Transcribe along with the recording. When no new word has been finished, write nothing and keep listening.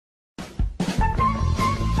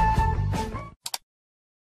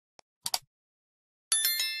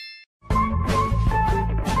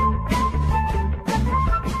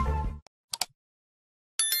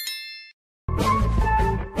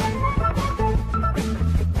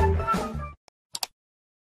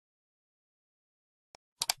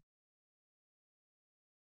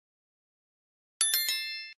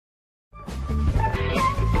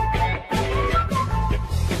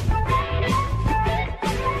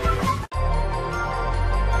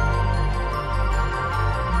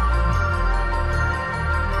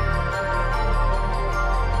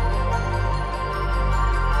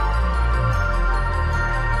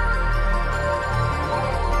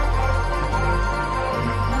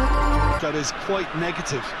that is quite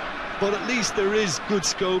negative, but at least there is good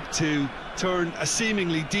scope to turn a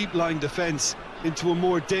seemingly deep-lying defence into a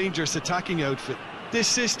more dangerous attacking outfit. This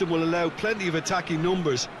system will allow plenty of attacking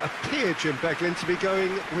numbers. Appear, Jim Beglin, to be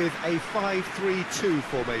going with a 5-3-2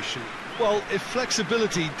 formation. Well, if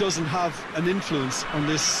flexibility doesn't have an influence on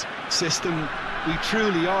this system, we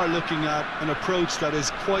truly are looking at an approach that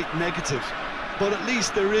is quite negative. But at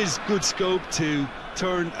least there is good scope to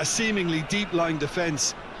turn a seemingly deep-lying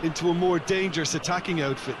defence into a more dangerous attacking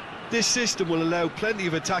outfit. This system will allow plenty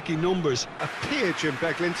of attacking numbers. Appear, Jim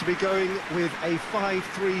Beglin, to be going with a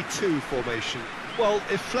 5-3-2 formation. Well,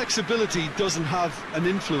 if flexibility doesn't have an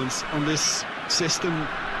influence on this system,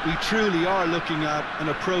 we truly are looking at an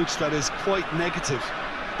approach that is quite negative.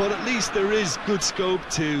 But at least there is good scope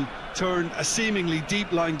to turn a seemingly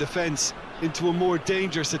deep-lying defence into a more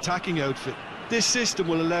dangerous attacking outfit. This system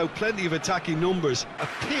will allow plenty of attacking numbers.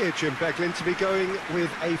 Appear, Jim Beglin, to be going with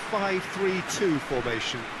a 5-3-2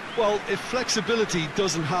 formation. Well, if flexibility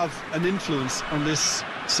doesn't have an influence on this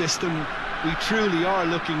system, we truly are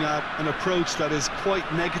looking at an approach that is quite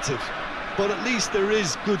negative. But at least there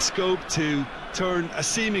is good scope to turn a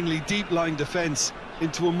seemingly deep-lying defence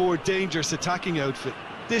into a more dangerous attacking outfit.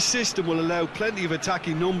 This system will allow plenty of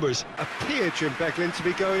attacking numbers. Appear, Jim Beglin, to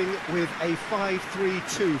be going with a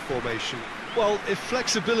 5-3-2 formation. Well, if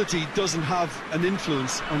flexibility doesn't have an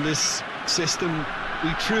influence on this system,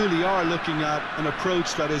 we truly are looking at an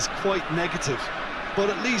approach that is quite negative. But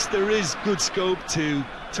at least there is good scope to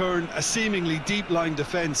turn a seemingly deep-lying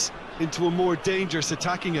defence into a more dangerous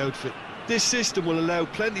attacking outfit. This system will allow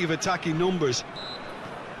plenty of attacking numbers.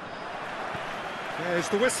 There's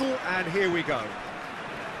the whistle, and here we go.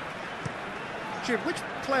 Jim, which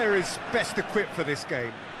player is best equipped for this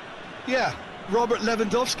game? Yeah, Robert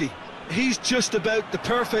Lewandowski. He's just about the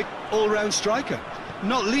perfect all-round striker,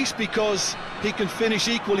 not least because he can finish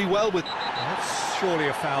equally well with... That's surely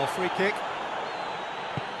a foul. Free kick.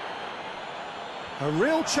 A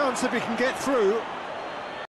real chance if he can get through.